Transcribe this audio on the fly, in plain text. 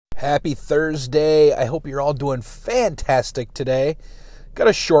Happy Thursday. I hope you're all doing fantastic today. Got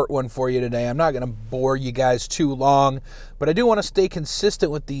a short one for you today. I'm not going to bore you guys too long, but I do want to stay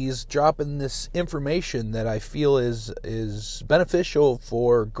consistent with these, dropping this information that I feel is beneficial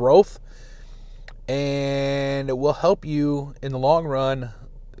for growth and it will help you in the long run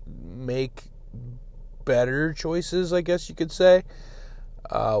make better choices, I guess you could say.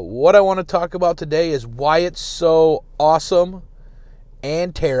 What I want to talk about today is why it's so awesome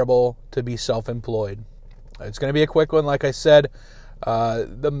and terrible to be self-employed. It's going to be a quick one, like I said.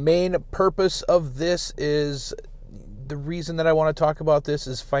 The main purpose of this is, the reason that I want to talk about this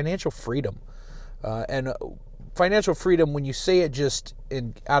is financial freedom. And financial freedom, when you say it just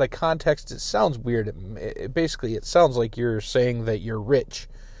out of context, it sounds weird. It sounds like you're saying that you're rich.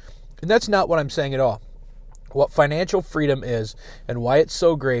 And that's not what I'm saying at all. What financial freedom is and why it's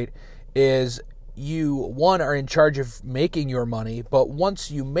so great is you, one, are in charge of making your money, but once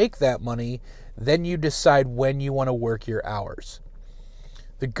you make that money, then you decide when you want to work your hours.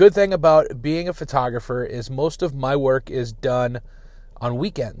 The good thing about being a photographer is most of my work is done on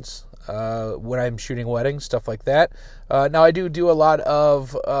weekends, when I'm shooting weddings, stuff like that. Now, I do a lot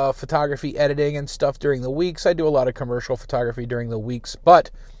of photography editing and stuff during the weeks. I do a lot of commercial photography during the weeks, but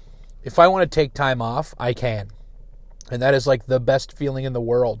if I want to take time off, I can. And that is like the best feeling in the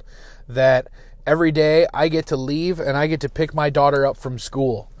world, that every day I get to leave and I get to pick my daughter up from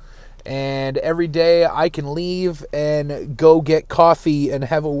school. And every day I can leave and go get coffee and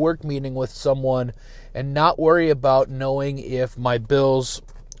have a work meeting with someone and not worry about knowing if my bills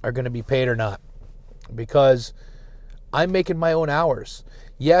are going to be paid or not, because I'm making my own hours.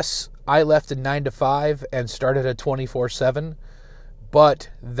 Yes, I left a 9 to 5 and started a 24/7. But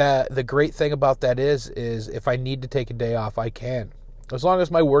the great thing about that is if I need to take a day off, I can. As long as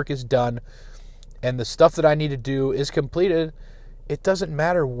my work is done and the stuff that I need to do is completed, it doesn't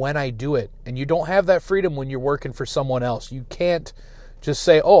matter when I do it. And you don't have that freedom when you're working for someone else. You can't just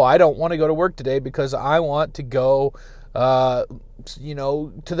say, oh, I don't want to go to work today because I want to go, to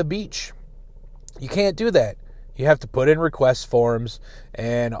the beach. You can't do that. You have to put in request forms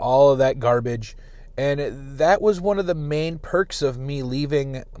and all of that garbage. And that was one of the main perks of me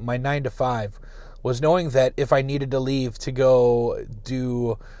leaving my 9 to 5, was knowing that if I needed to leave to go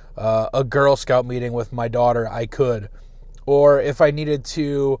do a Girl Scout meeting with my daughter, I could. Or if I needed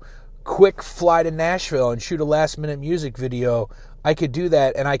to quick fly to Nashville and shoot a last-minute music video, I could do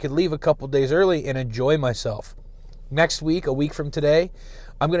that, and I could leave a couple days early and enjoy myself. Next week, a week from today,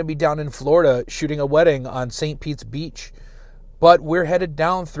 I'm going to be down in Florida shooting a wedding on St. Pete's Beach. But we're headed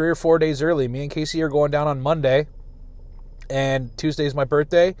down 3 or 4 days early. Me and Casey are going down on Monday, and Tuesday's my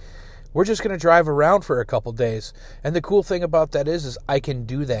birthday. We're just going to drive around for a couple days. And the cool thing about that is I can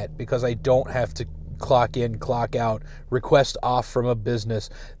do that because I don't have to clock in, clock out, request off from a business.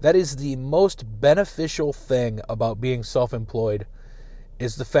 That is the most beneficial thing about being self-employed,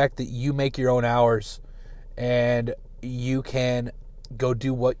 is the fact that you make your own hours and you can go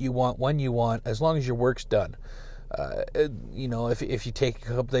do what you want when you want, as long as your work's done. If you take a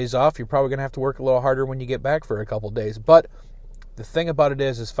couple days off, you're probably going to have to work a little harder when you get back for a couple days. But the thing about it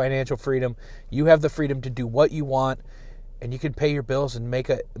is financial freedom. You have the freedom to do what you want, and you can pay your bills and make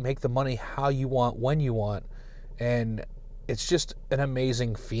the money how you want, when you want. And it's just an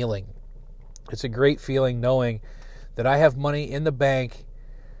amazing feeling. It's a great feeling knowing that I have money in the bank,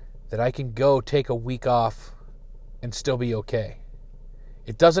 that I can go take a week off and still be okay.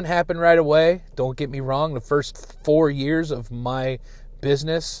 It doesn't happen right away. Don't get me wrong. The first 4 years of my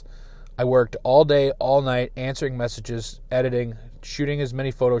business, I worked all day, all night, answering messages, editing, shooting as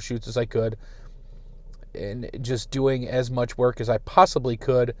many photo shoots as I could, and just doing as much work as I possibly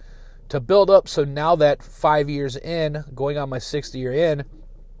could to build up. So now that 5 years in, going on my 6th year in,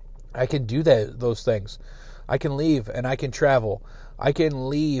 I can do those things. I can leave and I can travel. I can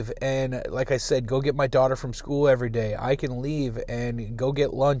leave and, like I said, go get my daughter from school every day. I can leave and go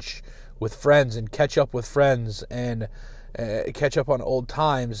get lunch with friends and catch up with friends and catch up on old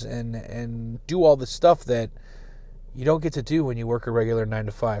times and do all the stuff that you don't get to do when you work a regular 9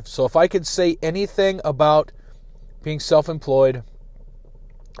 to 5. So if I could say anything about being self-employed,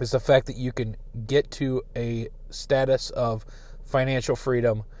 is the fact that you can get to a status of financial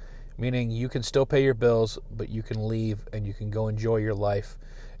freedom, meaning you can still pay your bills, but you can leave and you can go enjoy your life.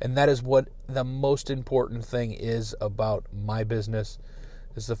 And that is what the most important thing is about my business,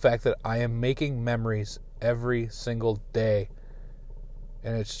 is the fact that I am making memories every single day.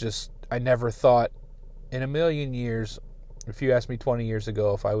 And it's just, I never thought in a million years, if you asked me 20 years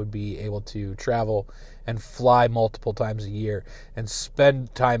ago if I would be able to travel and fly multiple times a year and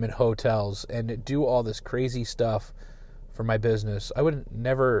spend time in hotels and do all this crazy stuff for my business,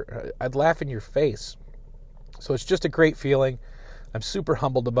 I'd laugh in your face. So it's just a great feeling. I'm super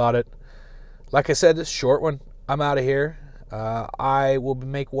humbled about it. Like I said, this short one, I'm out of here. I will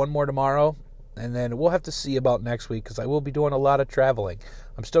make one more tomorrow, and then we'll have to see about next week because I will be doing a lot of traveling.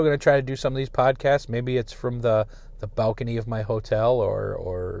 I'm still going to try to do some of these podcasts. Maybe it's from the balcony of my hotel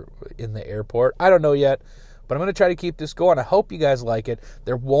or in the airport. I don't know yet, but I'm going to try to keep this going. I hope you guys like it.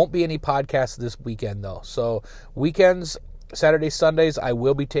 There won't be any podcasts this weekend, though. So weekends, Saturdays, Sundays, I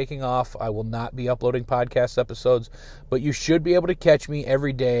will be taking off. I will not be uploading podcast episodes, but you should be able to catch me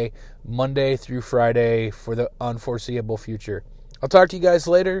every day, Monday through Friday, for the unforeseeable future. I'll talk to you guys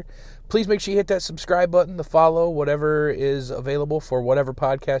later. Please make sure you hit that subscribe button, the follow, whatever is available for whatever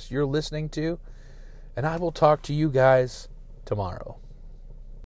podcast you're listening to. And I will talk to you guys tomorrow.